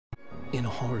In a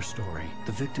horror story,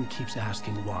 the victim keeps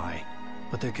asking why,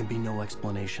 but there can be no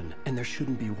explanation, and there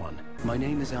shouldn't be one. My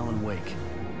name is Alan Wake.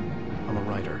 I'm a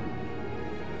writer.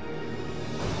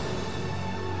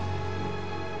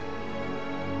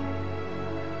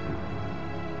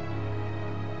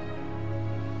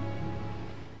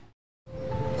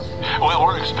 Well,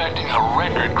 we're expecting a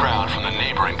record crowd from the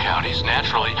neighboring counties.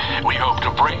 Naturally, we hope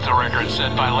to break the record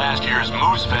set by last year's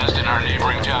Moose Fest in our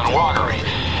neighboring town, Walkery.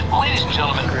 Ladies and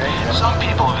gentlemen, some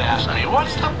people have asked me,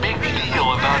 what's the big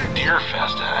deal about Deer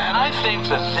Festa? And I think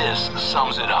that this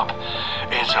sums it up.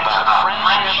 It's about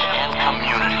friendship and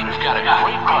community. We've got a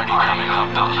great party coming up.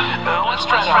 Let's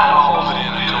try to hold it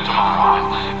in until tomorrow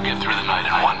and get through the night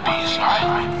in one piece, all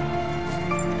right?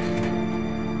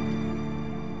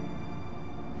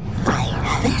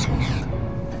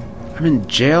 I'm in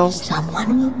jail?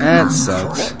 Someone will That come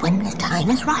sucks. for it when the time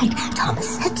is right. Thomas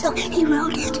said so. He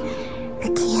wrote it. The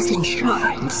key is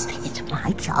insurance. It's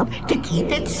my job to keep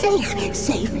it safe.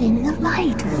 Safe in the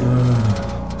light.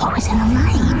 Always in the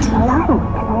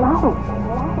light.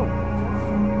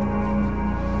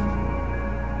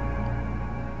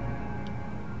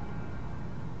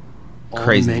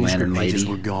 Crazy All the lantern manuscript pages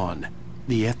lady. were gone.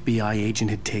 The FBI agent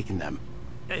had taken them.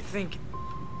 I think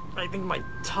my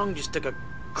tongue just took a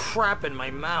crap in my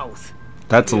mouth.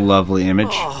 That's a lovely image.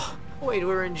 Oh, wait,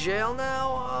 we're in jail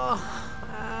now?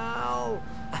 Oh,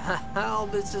 Al,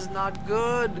 this is not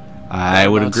good. I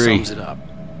would That agree. sums it up.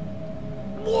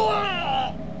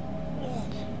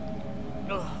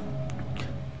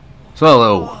 So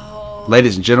hello,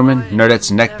 ladies and gentlemen,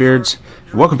 nerdettes and neckbeards,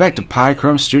 and welcome back to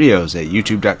Crumbs Studios at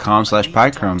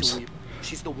youtube.com/piecrumbs.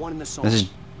 She's the one in the song. This is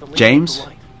The lady James, with the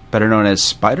light. better known as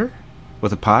Spider,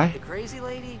 with a pie, The crazy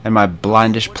lady? and my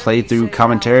blindish playthrough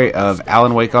commentary of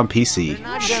Alan Wake on PC. They're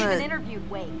not gonna... interviewed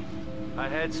Wake. I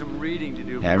had some reading to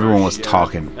do. Yeah, everyone was first,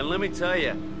 talking. And let me tell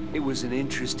you, it was an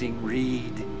interesting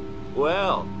read.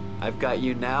 Well, I've got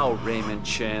you now, Raymond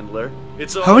Chandler.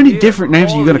 It's all How many here. different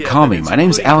names are you All gonna the call me? evidence, My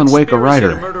name's including Alan Wake, a conspiracy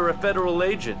writer. to murder a federal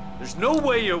agent. There's no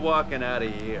way you're walking out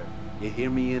of here. You hear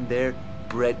me in there,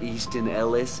 Bret Easton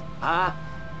Ellis? Huh?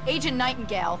 Agent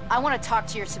Nightingale, I want to talk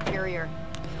to your superior.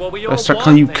 Well, we Let's all start want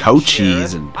calling you things, Cochise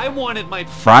Sheriff. and I wanted my...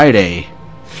 Friday.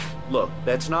 Look,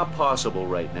 that's not possible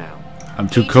right now. I'm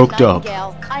too Agent coked up.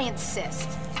 Nightingale, I insist.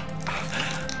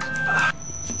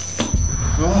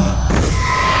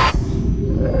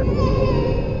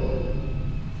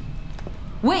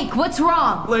 Wake, what's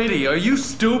wrong? Lady, are you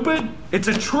stupid? It's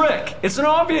a trick. It's an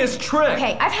obvious trick.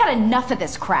 Okay, I've had enough of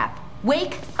this crap.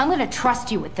 Wake, I'm gonna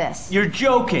trust you with this. You're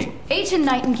joking. Agent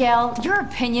Nightingale, your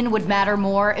opinion would matter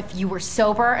more if you were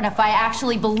sober and if I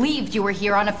actually believed you were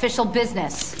here on official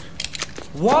business.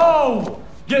 Whoa!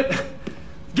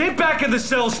 Get back in the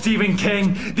cell, Stephen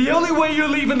King. The only way you're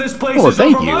leaving this place Oh, is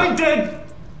thank over you. my dead...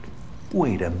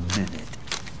 Wait a minute.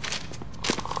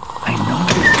 I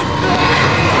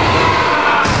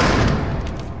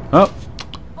Oh,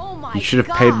 Oh my you should have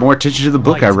God. paid more attention to the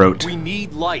book I wrote. We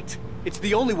need light. It's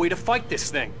the only way to fight this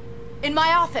thing. In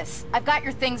my office. I've got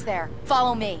your things there.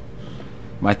 Follow me.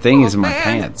 My thing is in my Man,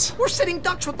 pants. We're sitting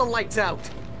ducks with the lights out.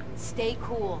 Stay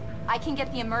cool. I can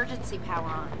get the emergency power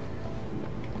on.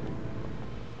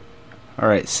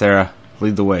 Alright, Sarah,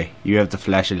 lead the way. You have the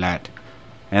flashlight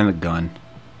and the gun.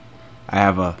 I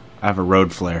have a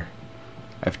road flare.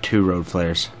 I have 2 road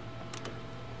flares.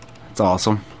 That's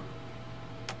awesome.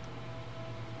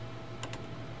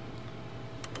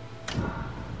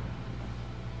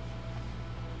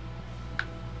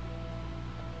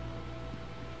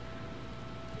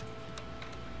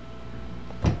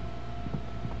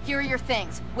 Here are your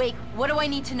things. Wake, what do I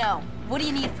need to know? What do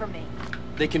you need from me?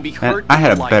 They can be hurt. I in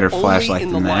had the a light, better only flashlight in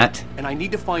the than light, that. and I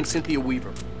need to find Cynthia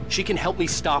Weaver. She can help me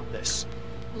stop this.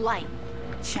 Light.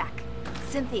 Check.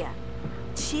 Cynthia.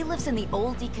 She lives in the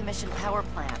old decommissioned power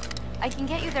plant. I can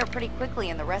get you there pretty quickly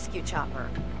in the rescue chopper.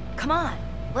 Come on,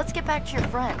 let's get back to your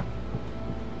friend.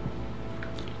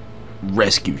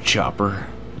 Rescue chopper.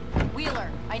 Wheeler,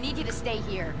 I need you to stay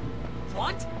here.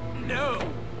 What? No.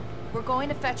 We're going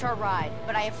to fetch our ride,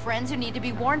 but I have friends who need to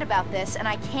be warned about this, and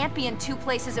I can't be in 2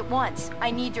 places at once.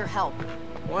 I need your help.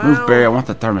 Well, Move, Barry. I want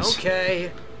the thermos.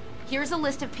 Okay. Here's a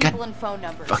list of people and phone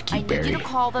numbers. fuck you, I need Barry. you to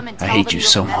call them and I tell hate them you have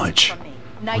so a message much. from me.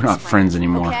 We're Night not Springs, friends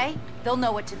anymore. Okay? They'll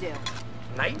know what to do.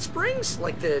 Night Springs?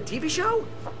 Like the TV show?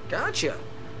 Gotcha.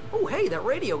 Oh, hey, that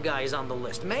radio guy is on the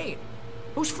list. Maine.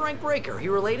 Who's Frank Breaker? He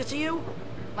related to you?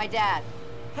 My dad.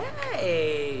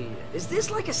 Hey, is this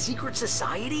like a secret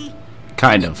society?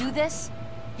 Kind When of. you do this,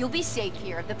 you'll be safe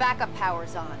here. The backup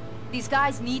power's on. These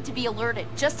guys need to be alerted,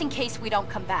 just in case we don't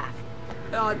come back.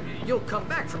 You'll come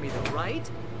back for me though, right?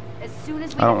 as soon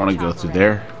as we I don't get want the to go chopper through ready.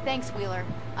 there. Thanks, Wheeler.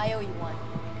 I owe you one.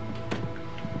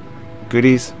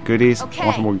 Goodies, goodies. Okay, I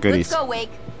want more goodies. let's go, Wake.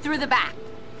 Through the back.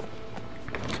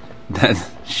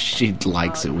 She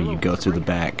likes it when you go through the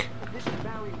back.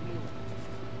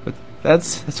 But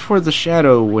that's where the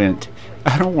shadow went.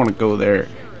 I don't want to go there.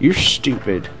 You're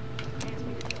stupid.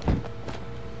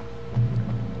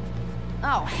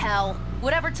 Oh, hell.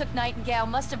 Whatever took Nightingale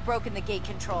must have broken the gate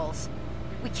controls.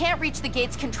 We can't reach the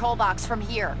gate's control box from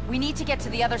here. We need to get to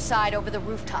the other side over the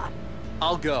rooftop.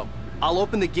 I'll go. I'll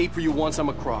open the gate for you once I'm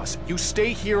across. You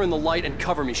stay here in the light and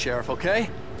cover me, Sheriff, okay?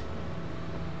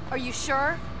 Are you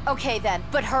sure? Okay then,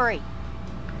 but hurry.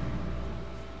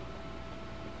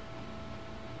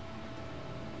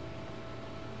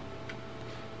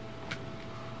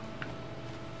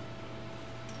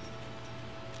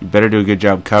 You better do a good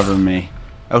job covering me.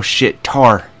 Oh shit,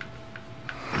 tar.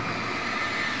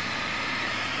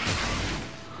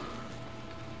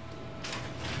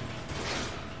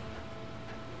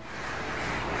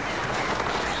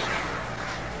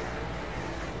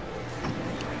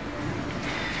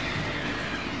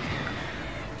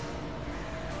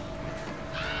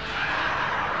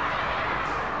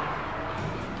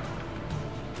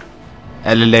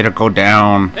 Elevator go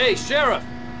down. Hey, Sheriff!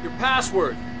 Your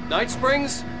password. Night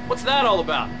Springs? What's that all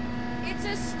about? It's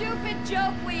a stupid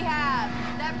joke we have.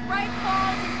 That Bright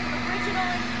Falls is the original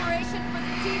inspiration for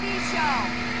the TV show.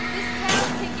 This town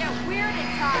can get weird at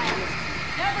times.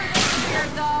 Never this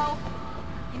weird, though.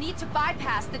 You need to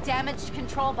bypass the damaged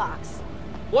control box.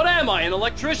 What am I, an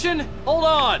electrician? Hold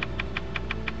on!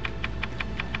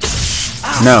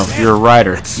 No, you're a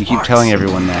writer. You keep telling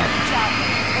everyone that.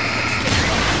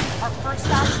 Our first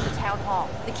stop is the town hall.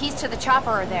 The keys to the chopper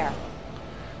are there.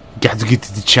 Got to get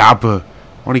to the chopper.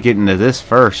 I want to get into this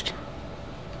first.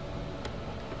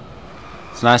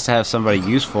 It's nice to have somebody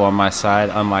useful on my side,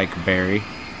 unlike Barry.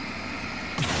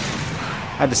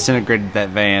 I disintegrated that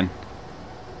van.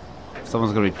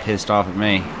 Someone's gonna be pissed off at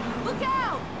me. Look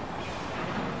out!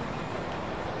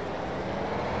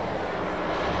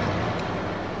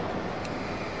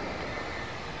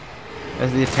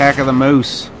 That's the attack of the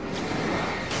moose.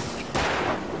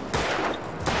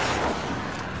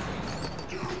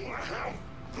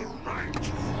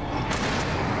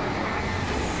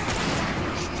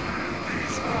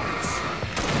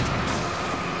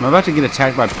 Am I about to get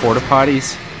attacked by porta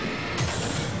potties?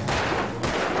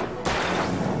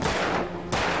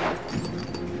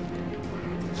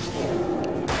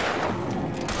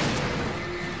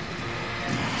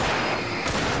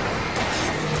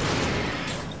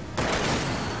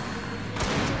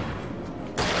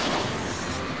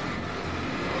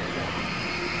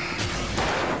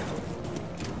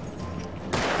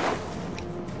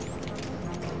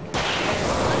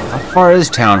 How far is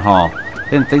Town Hall?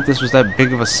 Didn't think this was that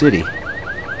big of a city.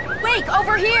 Wake,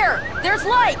 over here! There's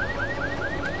light!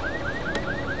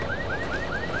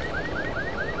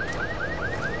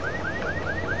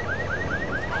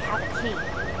 I have a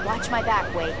key. Watch my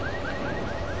back, Wake.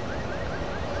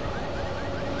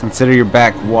 Consider your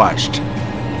back watched.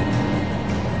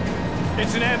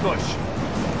 It's an ambush!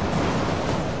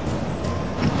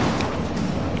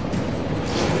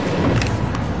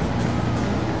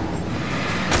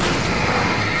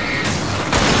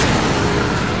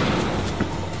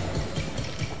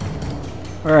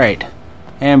 Alright.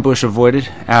 Ambush avoided.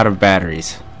 Out of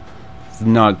batteries.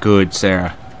 Not good,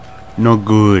 Sarah. Not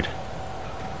good.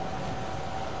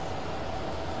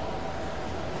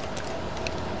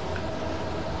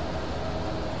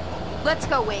 Let's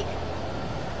go, Wake.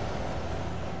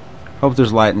 Hope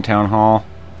there's light in Town Hall.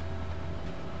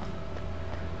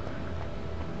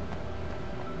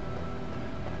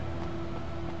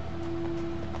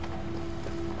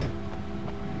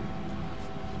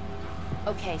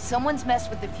 Okay, someone's messed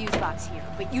with the fuse box here,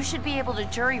 but you should be able to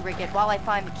jury-rig it while I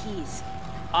find the keys.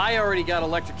 I already got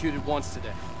electrocuted once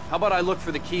today. How about I look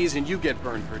for the keys and you get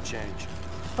burned for a change?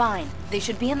 Fine. They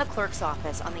should be in the clerk's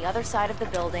office on the other side of the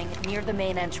building, near the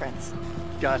main entrance.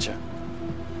 Gotcha.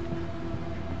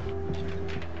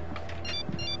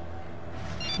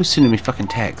 Who's sending me fucking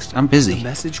text? I'm The busy.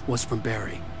 message was from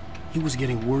Barry. He was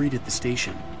getting worried at the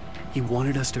station. He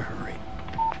wanted us to hurry.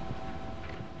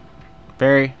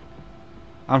 Barry,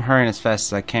 I'm hurrying as fast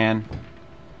as I can.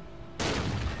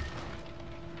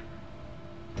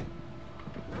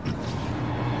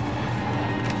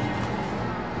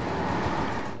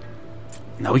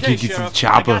 Now we Okay, can get to the Sheriff, I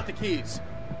chopper. got the keys.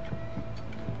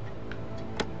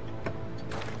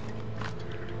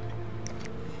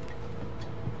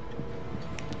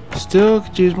 Still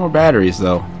could use more batteries,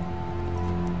 though.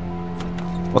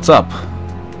 What's up?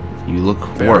 You look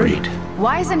Barry? worried.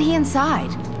 Why isn't he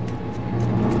inside?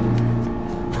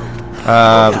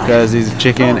 Because he's a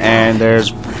chicken and there's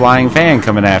flying fan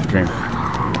coming after him.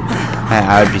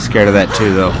 I would be scared of that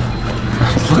too, though.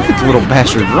 Look at the little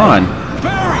bastard run.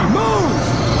 Barry,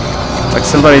 move! Like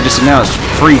somebody just announced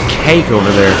free cake over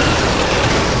there.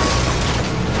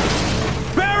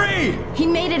 Barry! He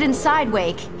made it inside,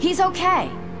 Wake. He's okay.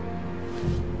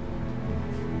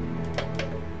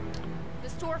 The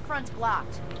storefront's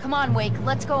blocked. Come on, Wake.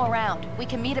 Let's go around. We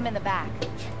can meet him in the back.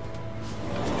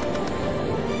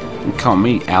 You can call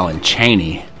me Alan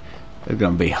Cheney. There's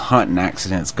gonna be hunting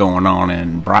accidents going on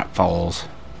in Bright Falls.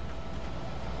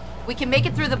 We can make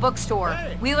it through the bookstore.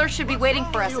 Wheeler should be waiting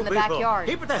for us in the backyard.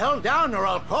 Keep it the hell down or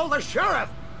I'll call the sheriff.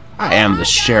 I am the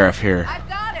sheriff here. I've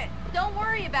got it. Don't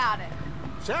worry about it.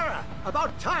 Sarah,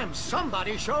 about time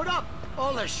somebody showed up.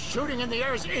 All the shooting in the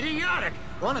air is idiotic.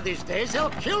 One of these days they'll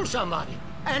kill somebody.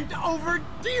 And over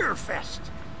Deerfest.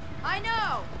 I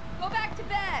know. Go back to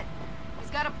bed.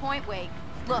 He's got a point, Wake.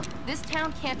 Look, this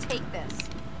town can't take this.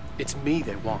 It's me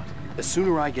they want. The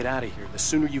sooner I get out of here, the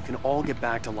sooner you can all get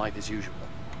back to life as usual.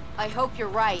 I hope you're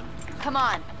right. Come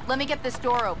on, let me get this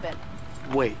door open.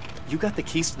 Wait, you got the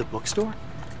keys to the bookstore?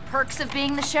 Perks of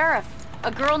being the sheriff. A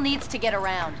girl needs to get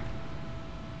around.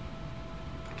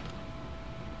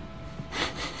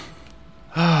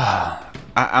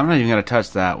 I'm not even gonna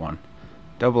touch that one.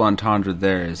 Double entendre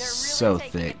there is They're really so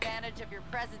taking thick. advantage of your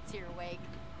presence here, Wake.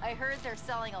 I heard they're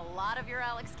selling a lot of your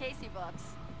Alex Casey books.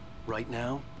 Right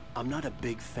now, I'm not a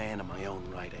big fan of my own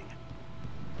writing.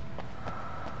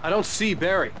 I don't see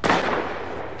Barry.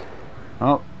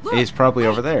 Oh, Look, he's probably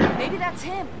over there. Maybe that's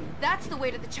him. That's the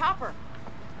way to the chopper.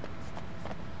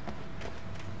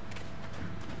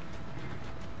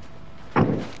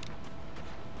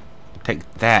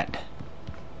 Take that,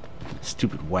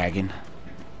 stupid wagon.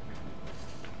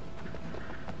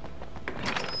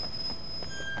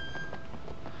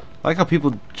 I like how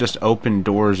people just open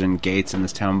doors and gates in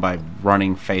this town by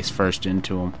running face first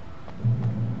into them.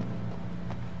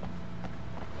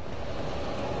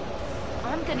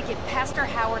 I'm gonna give Pastor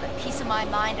Howard a piece of my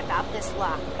mind about this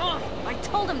lock. I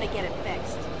told him to get it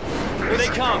fixed. Here they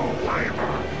come.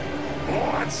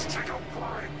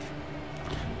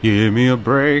 Give me a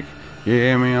break,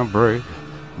 give me a break,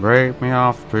 break me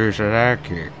off a piece of that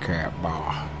Kit Kat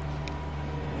bar.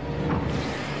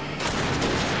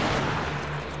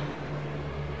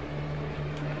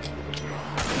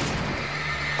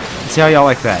 See how y'all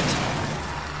like that?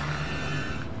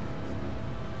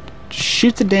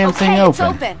 Shoot the damn thing Okay, it's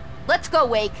open. open. Let's go,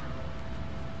 Wake.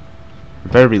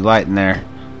 There better be light in there.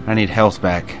 I need health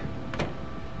back.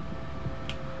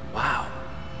 Wow.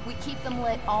 We keep them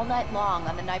lit all night long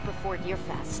on the night before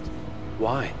Deerfest.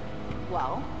 Why?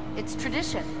 Well, it's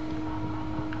tradition.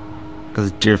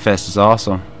 Because Deerfest is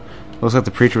awesome. Looks like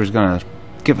the preacher was gonna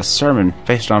give a sermon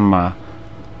based on my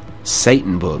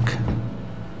Satan book.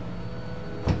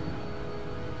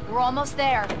 We're almost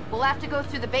there. We'll have to go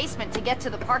through the basement to get to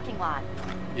the parking lot.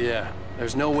 Yeah,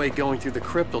 there's no way going through the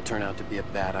crypt will turn out to be a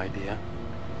bad idea.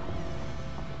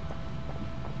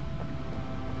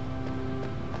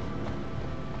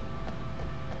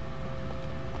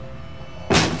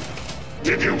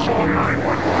 Did you call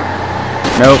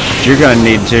 911? Nope, you're gonna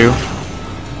need to.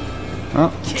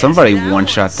 Well, somebody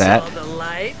one-shot that. Saw the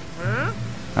light, huh?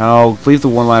 Oh, leave the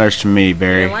one-liners to me, You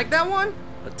Barry. didn't like that one?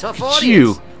 A tough Look at audience. you,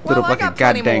 lit Well, up I like a got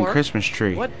plenty goddamn more. Christmas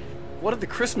tree. What are the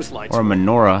Christmas lights Or a for?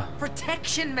 menorah.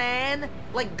 Protection, man.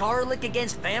 Like garlic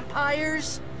against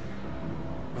vampires.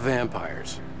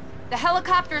 Vampires. The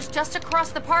helicopter's just across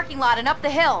the parking lot and up the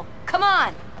hill. Come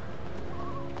on!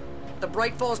 The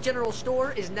Bright Falls General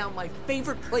Store is now my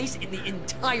favorite place in the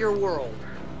entire world.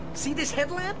 See this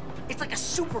headlamp? It's like a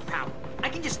superpower. I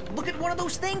can just look at one of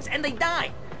those things and they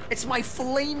die. It's my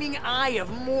flaming eye of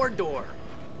Mordor.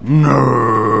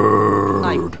 Nerd.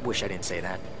 I wish I didn't say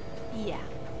that. Yeah.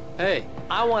 Hey,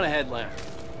 I want a headlamp.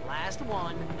 Last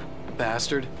one.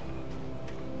 Bastard.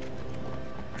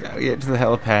 Gotta get to the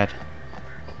helipad.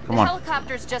 Come The on.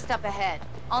 helicopter's just up ahead.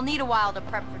 I'll need a while to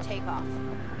prep for takeoff.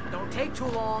 Don't take too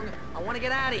long. I want to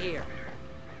get out of here.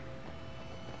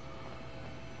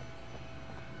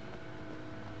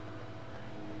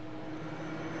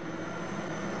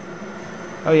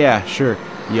 Oh yeah, sure.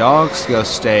 Y'all go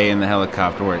stay in the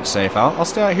helicopter where it's safe. I'll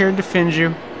stay out here and defend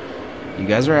you. You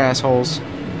guys are assholes.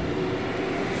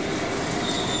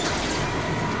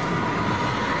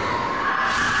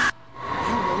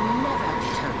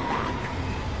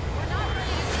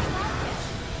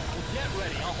 Get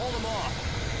ready, I'll hold them off.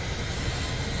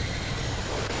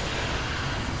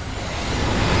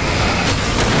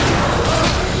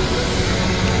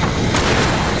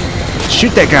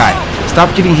 Shoot that guy.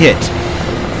 Stop getting hit.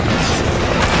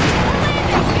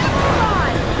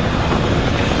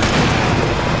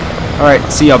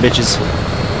 Alright, see y'all bitches.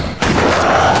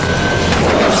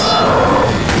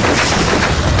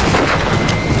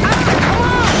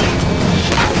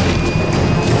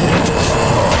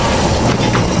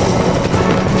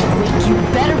 You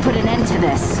better put an end to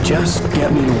this. Just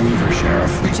get me to Weaver,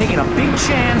 Sheriff. You're taking a big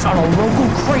chance on a local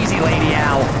crazy lady,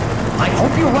 Al. I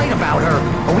hope you're right about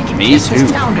her, or we can kiss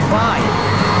this town goodbye.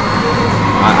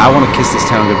 I want to kiss this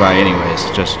town goodbye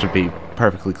anyways, just to be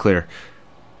perfectly clear.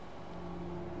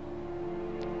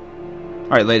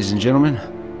 Alright, ladies and gentlemen,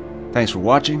 thanks for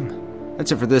watching.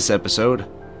 That's it for this episode.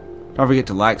 Don't forget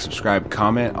to like, subscribe,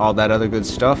 comment, all that other good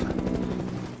stuff.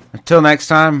 Until next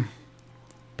time,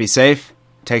 be safe,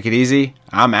 take it easy,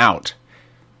 I'm out.